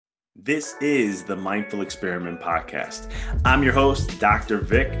This is the Mindful Experiment Podcast. I'm your host, Dr.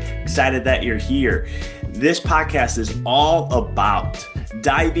 Vic. Excited that you're here. This podcast is all about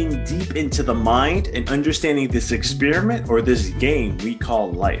diving deep into the mind and understanding this experiment or this game we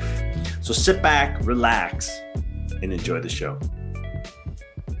call life. So sit back, relax, and enjoy the show.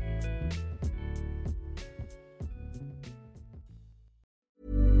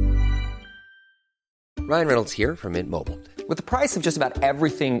 Ryan Reynolds here from Mint Mobile. With the price of just about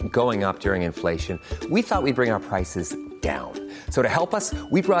everything going up during inflation, we thought we'd bring our prices down. So to help us,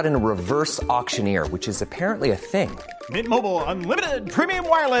 we brought in a reverse auctioneer, which is apparently a thing. Mint Mobile Unlimited Premium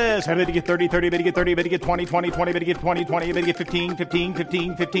Wireless. How to get 30, 30, bit to get 30, bit to get 20, 20, 20, bit to get 20, 20, bit to get 15, 15,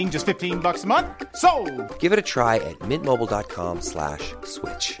 15, 15, just $15 a month? Sold! Give it a try at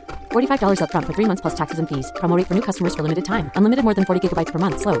mintmobile.com/switch. $45 up front for 3 months plus taxes and fees. Promo rate for new customers for limited time. Unlimited more than 40 gigabytes per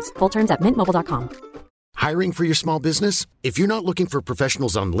month. Slows full terms at mintmobile.com. Hiring for your small business? If you're not looking for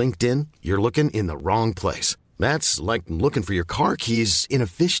professionals on LinkedIn, you're looking in the wrong place. That's like looking for your car keys in a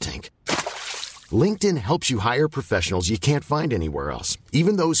fish tank. LinkedIn helps you hire professionals you can't find anywhere else,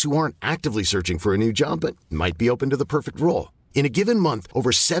 even those who aren't actively searching for a new job but might be open to the perfect role. In a given month,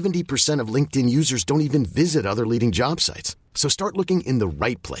 over 70% of LinkedIn users don't even visit other leading job sites. So start looking in the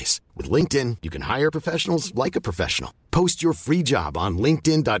right place. With LinkedIn, you can hire professionals like a professional. Post your free job on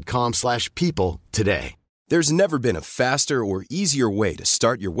linkedin.com/people today. There's never been a faster or easier way to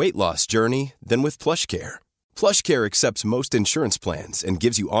start your weight loss journey than with PlushCare. PlushCare accepts most insurance plans and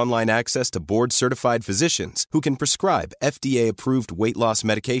gives you online access to board-certified physicians who can prescribe FDA-approved weight loss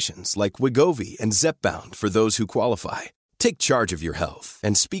medications like Wegovy and Zepbound for those who qualify. Take charge of your health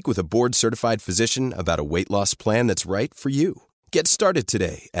and speak with a board-certified physician about a weight loss plan that's right for you. Get started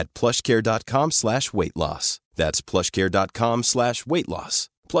today at plushcare.com/weight loss. That's plushcare.com/weight loss.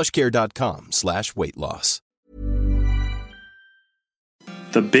 plushcare.com/weight loss.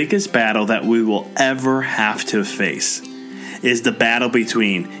 The biggest battle that we will ever have to face is the battle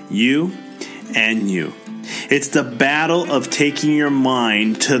between you and you. It's the battle of taking your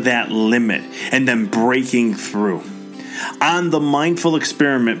mind to that limit and then breaking through. On the Mindful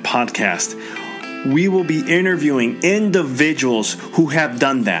Experiment podcast, we will be interviewing individuals who have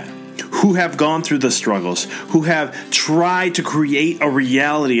done that, who have gone through the struggles, who have tried to create a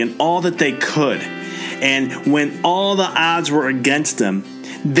reality and all that they could. And when all the odds were against them,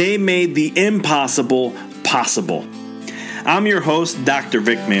 they made the impossible possible. I'm your host, Dr.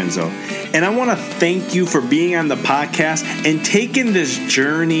 Vic Manzo, and I want to thank you for being on the podcast and taking this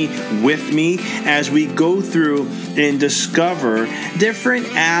journey with me as we go through and discover different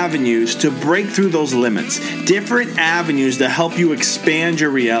avenues to break through those limits, different avenues to help you expand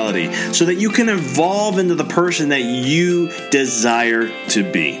your reality so that you can evolve into the person that you desire to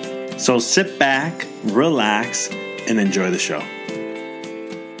be. So sit back, relax, and enjoy the show.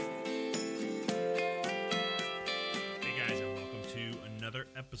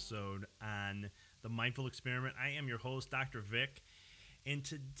 Episode on the Mindful Experiment. I am your host, Dr. Vic, and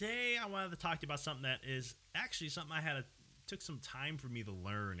today I wanted to talk to you about something that is actually something took some time for me to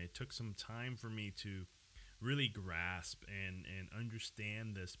learn. It took some time for me to really grasp and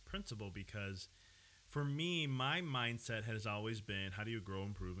understand this principle, because for me, my mindset has always been, how do you grow,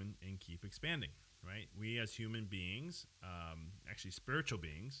 improve, and keep expanding, right? We as human beings, actually spiritual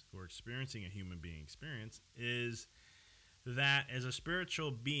beings who are experiencing a human being experience, is that as a spiritual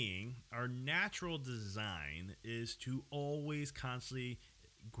being, our natural design is to always constantly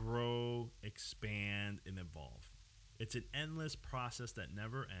grow, expand, and evolve. It's an endless process that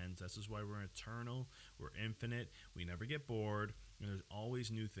never ends. This is why we're eternal, we're infinite, we never get bored, and there's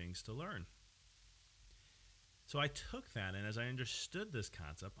always new things to learn. So I took that, and as I understood this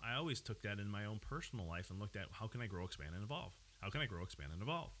concept, I always took that in my own personal life and looked at, how can I grow, expand, and evolve? How can I grow, expand, and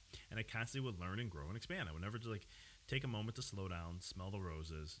evolve? And I constantly would learn and grow and expand. I would never just take a moment to slow down, smell the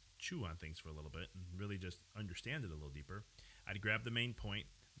roses, chew on things for a little bit, and really just understand it a little deeper. I'd grab the main point,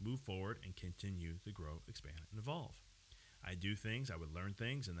 move forward, and continue to grow, expand, and evolve. I'd do things, I would learn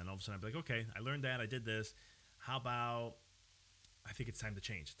things, and then all of a sudden I'd be like, okay, I learned that, I did this. How about, I think it's time to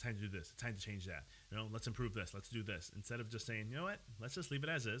change. It's time to do this. It's time to change that. Let's improve this. Let's do this. Instead of just saying, you know what, let's just leave it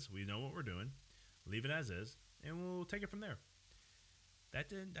as is. We know what we're doing. Leave it as is, and we'll take it from there. That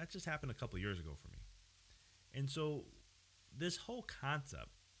just happened a couple of years ago for me. And so this whole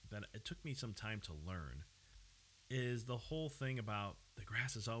concept that it took me some time to learn is the whole thing about the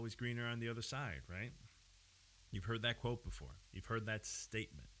grass is always greener on the other side, right? You've heard that quote before. You've heard that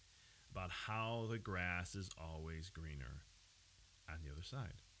statement about how the grass is always greener on the other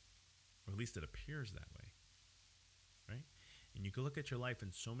side. Or at least it appears that way, right? And you can look at your life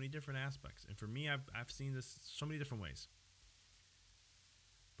in so many different aspects. And for me, I've seen this so many different ways.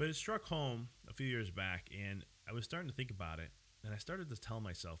 But it struck home a few years back, and I was starting to think about it, and I started to tell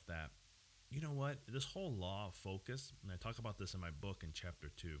myself that, you know what, this whole law of focus, and I talk about this in my book in chapter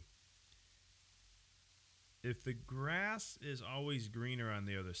 2, if the grass is always greener on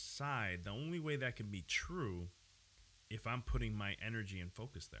the other side, the only way that can be true if I'm putting my energy and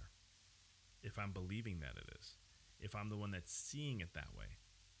focus there, if I'm believing that it is, if I'm the one that's seeing it that way,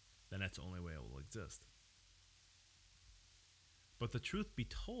 then that's the only way it will exist. But the truth be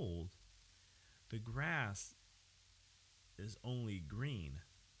told, the grass is only green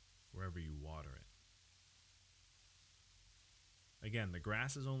wherever you water it. Again, the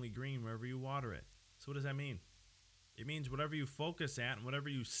grass is only green wherever you water it. So what does that mean? It means whatever you focus at and whatever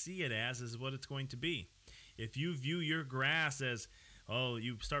you see it as is what it's going to be. If you view your grass as,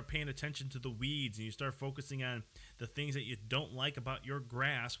 you start paying attention to the weeds and you start focusing on the things that you don't like about your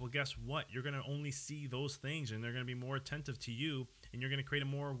grass, well, guess what? You're going to only see those things, and they're going to be more attentive to you, and you're going to create a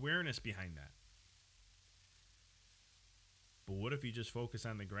more awareness behind that. But what if you just focus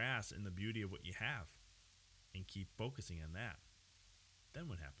on the grass and the beauty of what you have and keep focusing on that? Then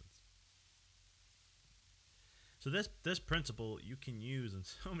what happens? So this principle you can use in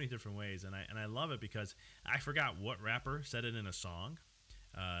so many different ways, and I love it because I forgot what rapper said it in a song.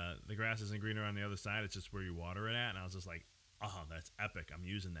 The grass isn't greener on the other side; it's just where you water it at. And I was just like, that's epic. I'm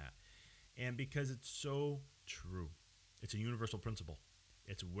using that, and because it's so true, it's a universal principle.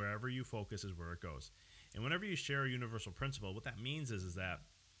 It's wherever you focus is where it goes. And whenever you share a universal principle, what that means is that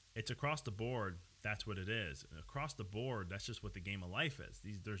it's across the board. That's what it is. Across the board, that's just what the game of life is.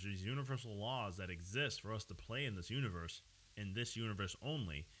 There's these universal laws that exist for us to play in this universe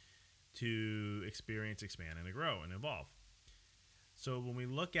only, to experience, expand, and to grow and evolve. So when we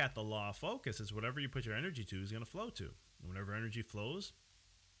look at the law of focus, it's whatever you put your energy to is going to flow to. And whenever energy flows,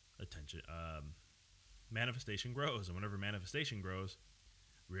 manifestation grows. And whenever manifestation grows,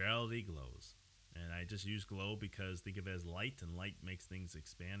 reality glows. And I just use glow because think of it as light, and light makes things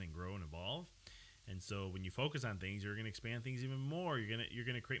expand and grow and evolve. And so when you focus on things, you're going to expand things even more. You're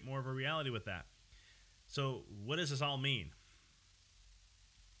going to create more of a reality with that. So what does this all mean?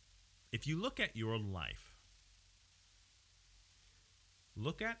 If you look at your life,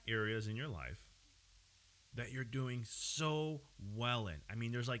 look at areas in your life that you're doing so well in. I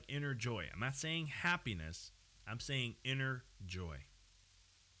mean, there's like inner joy. I'm not saying happiness. I'm saying inner joy.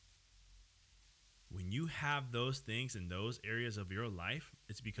 When you have those things in those areas of your life,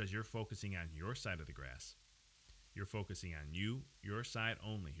 it's because you're focusing on your side of the grass. You're focusing on your side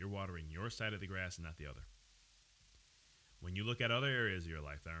only. You're watering your side of the grass and not the other. When you look at other areas of your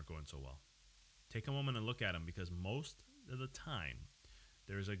life that aren't going so well, take a moment and look at them, because most of the time,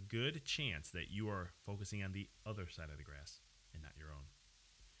 there's a good chance that you are focusing on the other side of the grass and not your own.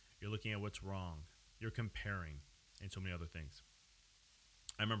 You're looking at what's wrong. You're comparing, and so many other things.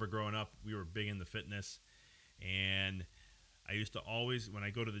 I remember growing up, we were big into fitness, and I used to always, when I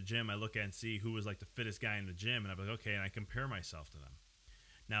go to the gym, I look at and see who was like the fittest guy in the gym, and I'm like, okay, and I compare myself to them.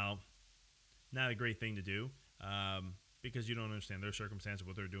 Now, not a great thing to do, because you don't understand their circumstances,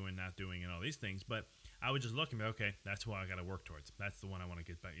 what they're doing, not doing, and all these things, but I would just look and be, okay, that's who I got to work towards. That's the one I want to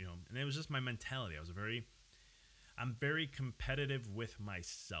get back, and it was just my mentality. I'm very competitive with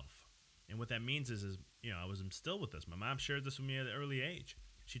myself. And what that means is I was instilled with this. My mom shared this with me at an early age.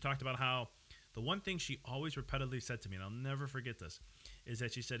 She talked about how the one thing she always repetitively said to me, and I'll never forget this, is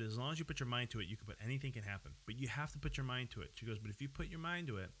that she said, as long as you put your mind to it, anything can happen. But you have to put your mind to it. She goes, but if you put your mind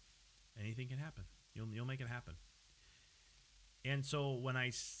to it, anything can happen. You'll make it happen. And so when I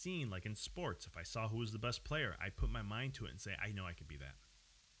seen, like in sports, if I saw who was the best player, I put my mind to it and say, I know I can be that.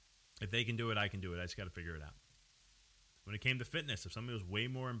 If they can do it, I can do it. I just got to figure it out. When it came to fitness, if somebody was way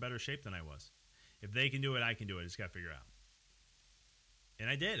more in better shape than I was, if they can do it, I can do it. I just got to figure it out. And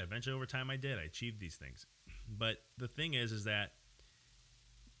I did. Eventually, over time, I did. I achieved these things. But the thing is that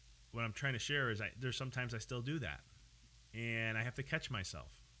what I'm trying to share is there's sometimes I still do that. And I have to catch myself.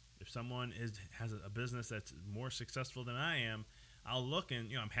 If someone has a business that's more successful than I am, I'll look and,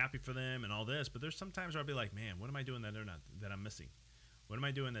 I'm happy for them and all this. But there's sometimes where I'll be like, man, what am I doing that I'm missing? What am I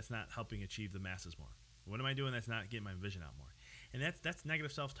doing that's not helping achieve the masses more? What am I doing that's not getting my vision out more? And that's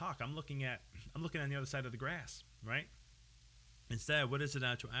negative self-talk. I'm looking on the other side of the grass, right? Instead, what is it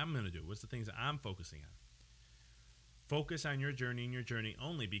I'm going to do? What's the things that I'm focusing on? Focus on your journey and your journey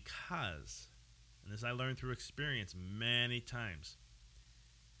only, because, and this I learned through experience many times,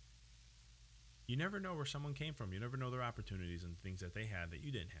 you never know where someone came from. You never know their opportunities and things that they had that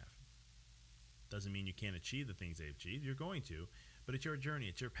you didn't have. Doesn't mean you can't achieve the things they've achieved. You're going to, but it's your journey.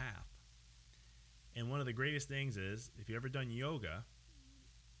 It's your path. And one of the greatest things is, if you've ever done yoga,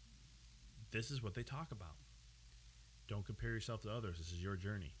 this is what they talk about. Don't compare yourself to others. This is your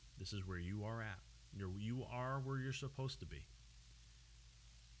journey. This is where you are at. You are where you're supposed to be.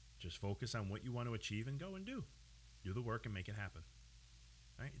 Just focus on what you want to achieve and go and do. Do the work and make it happen.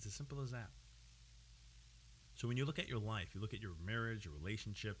 Right? It's as simple as that. So when you look at your life, you look at your marriage, your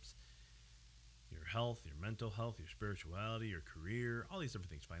relationships, your health, your mental health, your spirituality, your career, all these different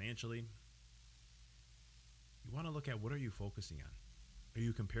things financially, you want to look at what are you focusing on? Are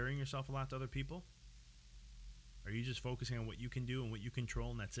you comparing yourself a lot to other people? Are you just focusing on what you can do and what you control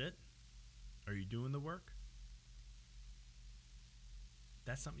and that's it? Are you doing the work?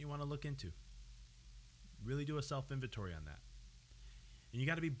 That's something you want to look into. Really do a self-inventory on that. And you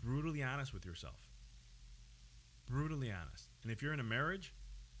got to be brutally honest with yourself. Brutally honest. And if you're in a marriage,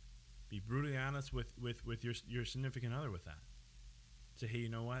 be brutally honest with your significant other with that. Say, hey, you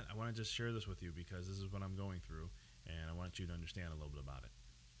know what? I want to just share this with you because this is what I'm going through, and I want you to understand a little bit about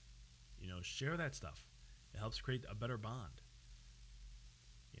it. Share that stuff. It helps create a better bond.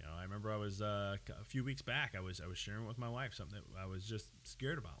 I remember I was a few weeks back. I was sharing with my wife something that I was just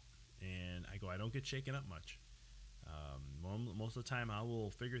scared about, and I don't get shaken up much. Most of the time, I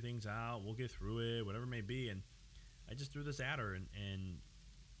will figure things out. We'll get through it, whatever it may be, and I just threw this at her, and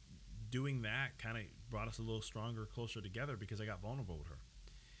doing that kind of brought us a little stronger, closer together because I got vulnerable with her.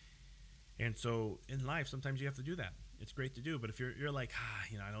 And so in life, sometimes you have to do that. It's great to do, but if you're like,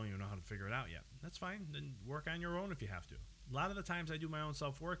 I don't even know how to figure it out yet, that's fine. Then work on your own if you have to. A lot of the times I do my own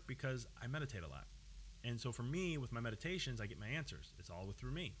self-work because I meditate a lot. And so for me, with my meditations, I get my answers. It's all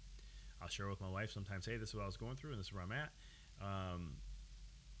through me. I'll share with my wife sometimes, hey, this is what I was going through and this is where I'm at,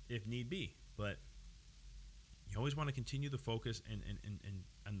 if need be. But you always want to continue the focus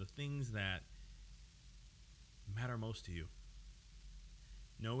and the things that matter most to you.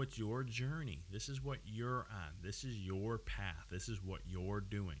 Know it's your journey. This is what you're on. This is your path. This is what you're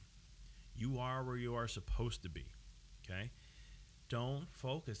doing. You are where you are supposed to be. Okay? Don't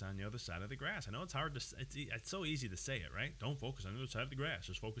focus on the other side of the grass. I know it's hard to. It's so easy to say it, right? Don't focus on the other side of the grass.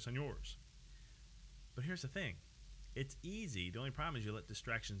 Just focus on yours. But here's the thing. It's easy. The only problem is you let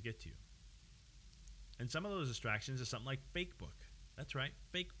distractions get to you. And some of those distractions are something like Facebook. That's right,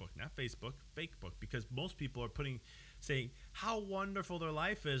 Facebook, not Facebook, Facebook. Because most people are saying how wonderful their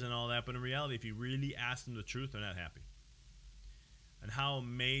life is and all that, but in reality, if you really ask them the truth, they're not happy. And how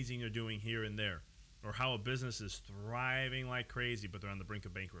amazing they're doing here and there. Or how a business is thriving like crazy, but they're on the brink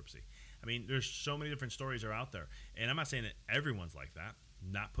of bankruptcy. I mean, there's so many different stories are out there. And I'm not saying that everyone's like that.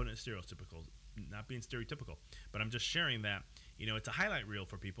 Not putting it stereotypical, not being stereotypical. But I'm just sharing that, it's a highlight reel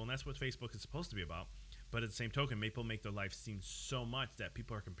for people, and that's what Facebook is supposed to be about. But at the same token, people make their life seem so much that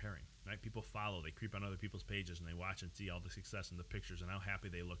people are comparing, right? People follow, they creep on other people's pages, and they watch and see all the success and the pictures and how happy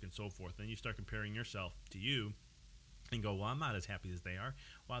they look and so forth. Then you start comparing yourself to you and go, well, I'm not as happy as they are.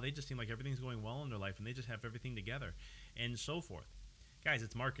 Wow, they just seem like everything's going well in their life, and they just have everything together, and so forth. Guys,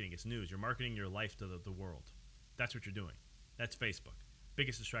 it's marketing. It's news. You're marketing your life to the world. That's what you're doing. That's Facebook.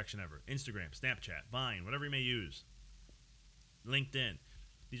 Biggest distraction ever. Instagram, Snapchat, Vine, whatever you may use. LinkedIn.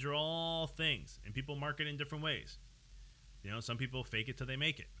 These are all things, and people market in different ways. Some people fake it till they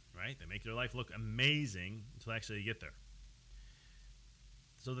make it, right? They make their life look amazing until actually they get there.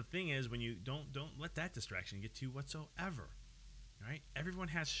 So the thing is, when you don't let that distraction get to you whatsoever, right? Everyone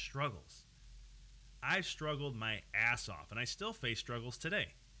has struggles. I've struggled my ass off, and I still face struggles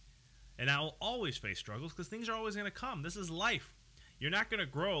today. And I will always face struggles because things are always going to come. This is life. You're not going to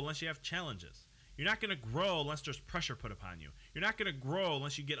grow unless you have challenges. You're not going to grow unless there's pressure put upon you. You're not going to grow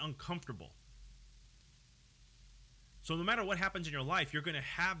unless you get uncomfortable. So no matter what happens in your life, you're going to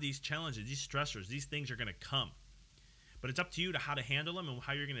have these challenges, these stressors, these things are going to come. But it's up to you to how to handle them and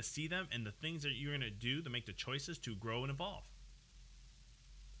how you're going to see them and the things that you're going to do to make the choices to grow and evolve.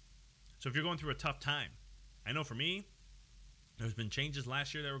 So if you're going through a tough time, I know for me, there's been changes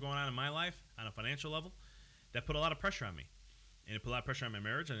last year that were going on in my life on a financial level that put a lot of pressure on me. And it put a lot of pressure on my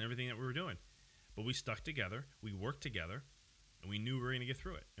marriage and everything that we were doing. But we stuck together, we worked together, and we knew we were going to get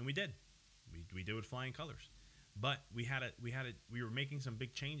through it. And we did. We did with flying colors. But we were making some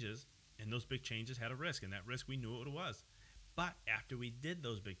big changes, and those big changes had a risk, and that risk we knew what it was. But after we did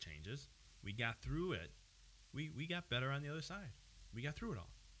those big changes, we got through it. We got better on the other side. We got through it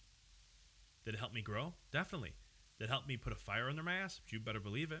all. Did it help me grow? Definitely. Did it help me put a fire under my ass? You better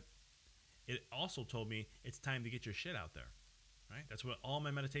believe it. It also told me it's time to get your shit out there. Right? That's what all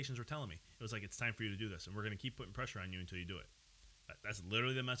my meditations were telling me. It was like, it's time for you to do this, and we're going to keep putting pressure on you until you do it. That's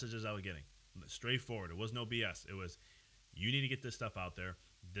literally the messages I was getting. Straightforward. It was no BS. It was, you need to get this stuff out there.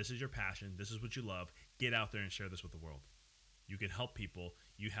 This is your passion. This is what you love. Get out there and share this with the world. You can help people.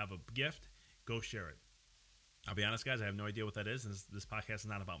 You have a gift. Go share it. I'll be honest, guys, I have no idea what that is. This podcast is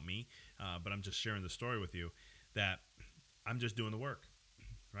not about me, but I'm just sharing the story with you that I'm just doing the work,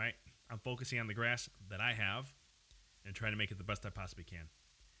 right? I'm focusing on the grass that I have and trying to make it the best I possibly can.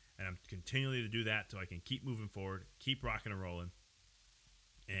 And I'm continually to do that so I can keep moving forward, keep rocking and rolling,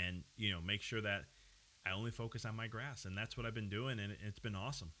 and, make sure that I only focus on my grass. And that's what I've been doing, and it's been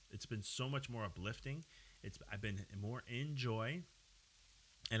awesome. It's been so much more uplifting. I've been more in joy,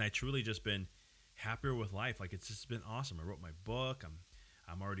 and I truly just been happier with life. Like, it's just been awesome. I wrote my book.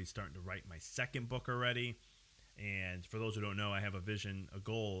 I'm already starting to write my second book already. And for those who don't know, I have a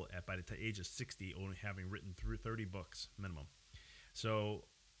goal by the age of 60, only having written through 30 books minimum. So,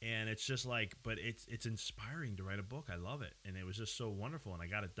 and it's just like, but it's inspiring to write a book. I love it. And it was just so wonderful. And I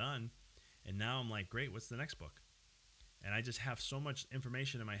got it done. And now I'm like, great, what's the next book? And I just have so much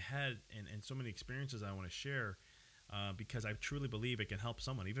information in my head and so many experiences I want to share because I truly believe it can help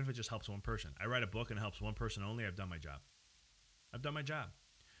someone, even if it just helps one person. I write a book and it helps one person only. I've done my job.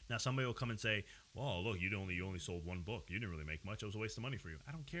 Now, somebody will come and say, well, look, you only sold one book. You didn't really make much. It was a waste of money for you.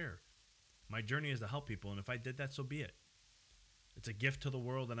 I don't care. My journey is to help people, and if I did that, so be it. It's a gift to the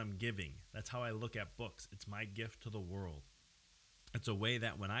world that I'm giving. That's how I look at books. It's my gift to the world. It's a way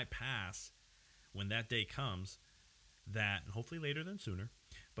that when I pass, when that day comes, that, and hopefully later than sooner,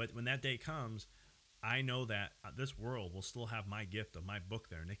 but when that day comes, I know that this world will still have my gift of my book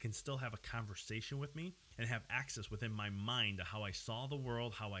there, and it can still have a conversation with me and have access within my mind to how I saw the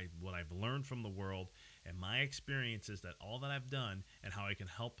world, what I've learned from the world, and my experiences, that all that I've done, and how I can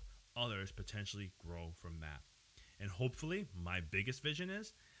help others potentially grow from that. And hopefully, my biggest vision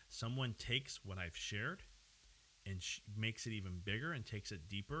is someone takes what I've shared and makes it even bigger and takes it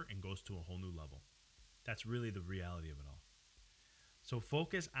deeper and goes to a whole new level. That's really the reality of it all. So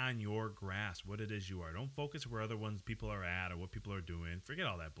focus on your grass, what it is you are. Don't focus where other people are at or what people are doing. Forget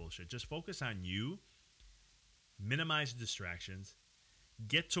all that bullshit. Just focus on you. Minimize distractions.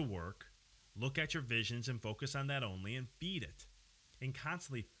 Get to work. Look at your visions and focus on that only, and feed it. And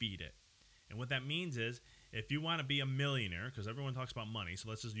constantly feed it. And what that means is, if you want to be a millionaire, because everyone talks about money, so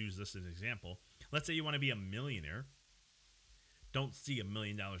let's just use this as an example. Let's say you want to be a millionaire. Don't see $1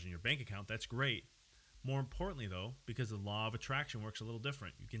 million in your bank account. That's great. More importantly, though, because the law of attraction works a little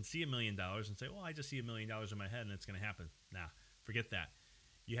different. You can see $1 million and say, well, I just see $1 million in my head and it's going to happen. Nah, forget that.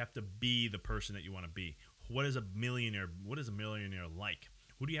 You have to be the person that you want to be. What is a millionaire like?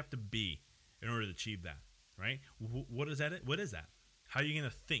 Who do you have to be in order to achieve that, right? What is that? What is that? How are you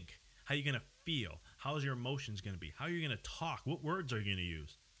going to think? How are you going to feel? How is your emotions going to be? How are you going to talk? What words are you going to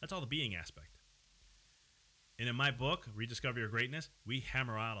use? That's all the being aspect. And in my book, Rediscover Your Greatness, we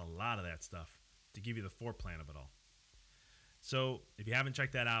hammer out a lot of that stuff to give you the foreplan of it all. So if you haven't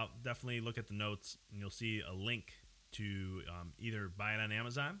checked that out, definitely look at the notes, and you'll see a link to either buy it on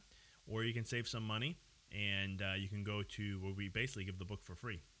Amazon, or you can save some money, and you can go to where we basically give the book for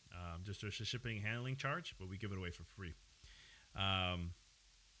free. Just a shipping and handling charge, but we give it away for free.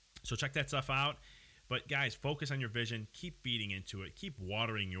 So check that stuff out. But guys, focus on your vision. Keep feeding into it. Keep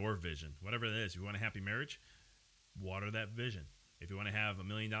watering your vision. Whatever it is. If you want a happy marriage, water that vision. If you want to have $1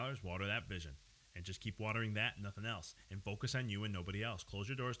 million, water that vision. And just keep watering that and nothing else. And focus on you and nobody else. Close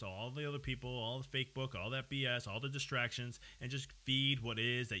your doors to all the other people, all the fake book, all that BS, all the distractions, and just feed what it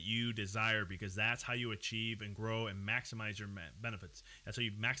is that you desire, because that's how you achieve and grow and maximize your benefits. That's how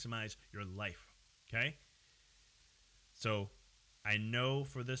you maximize your life. Okay? So I know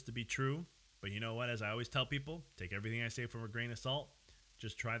for this to be true, but you know what? As I always tell people, take everything I say from a grain of salt.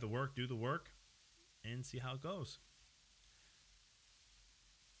 Just try the work, do the work, and see how it goes.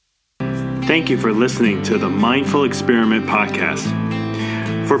 Thank you for listening to the Mindful Experiment podcast.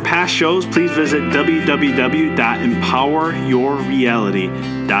 For past shows, please visit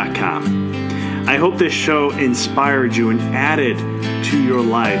www.empoweryourreality.com. I hope this show inspired you and added to your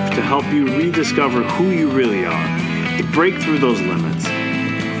life to help you rediscover who you really are, to break through those limits.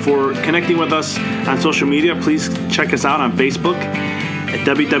 For connecting with us on social media, please check us out on Facebook at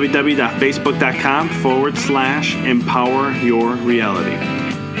www.facebook.com/empoweryourreality.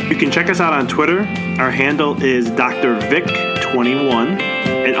 You can check us out on Twitter. Our handle is Dr. Vic21.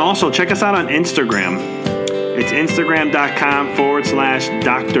 And also check us out on Instagram. It's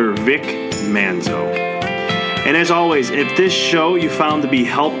instagram.com/Dr. Vic Manzo. And as always, if this show you found to be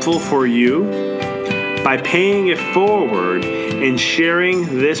helpful for you, by paying it forward and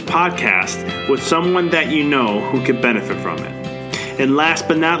sharing this podcast with someone that you know who could benefit from it. And last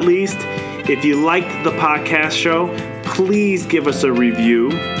but not least, if you liked the podcast show, please give us a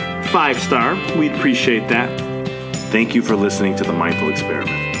review. 5-star. We'd appreciate that. Thank you for listening to The Mindful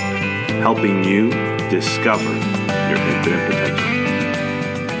Experiment, helping you discover your infinite potential.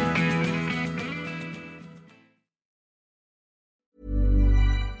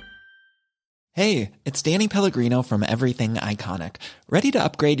 Hey, it's Danny Pellegrino from Everything Iconic. Ready to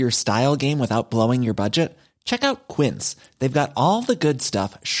upgrade your style game without blowing your budget? Check out Quince. They've got all the good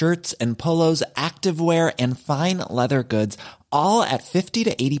stuff, shirts and polos, activewear, and fine leather goods, all at 50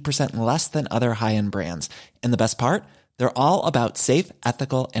 to 80% less than other high-end brands. And the best part? They're all about safe,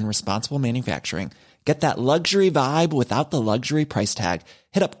 ethical, and responsible manufacturing. Get that luxury vibe without the luxury price tag.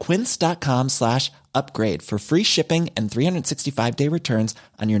 Hit up quince.com/upgrade for free shipping and 365-day returns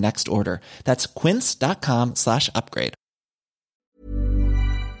on your next order. That's quince.com/upgrade.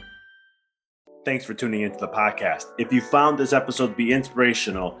 Thanks for tuning into the podcast. If you found this episode to be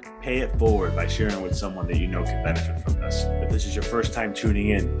inspirational, pay it forward by sharing with someone that you know can benefit from this. If this is your first time tuning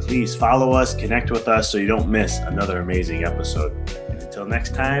in, please follow us, connect with us so you don't miss another amazing episode. And until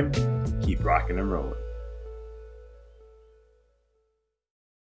next time, keep rocking and rolling.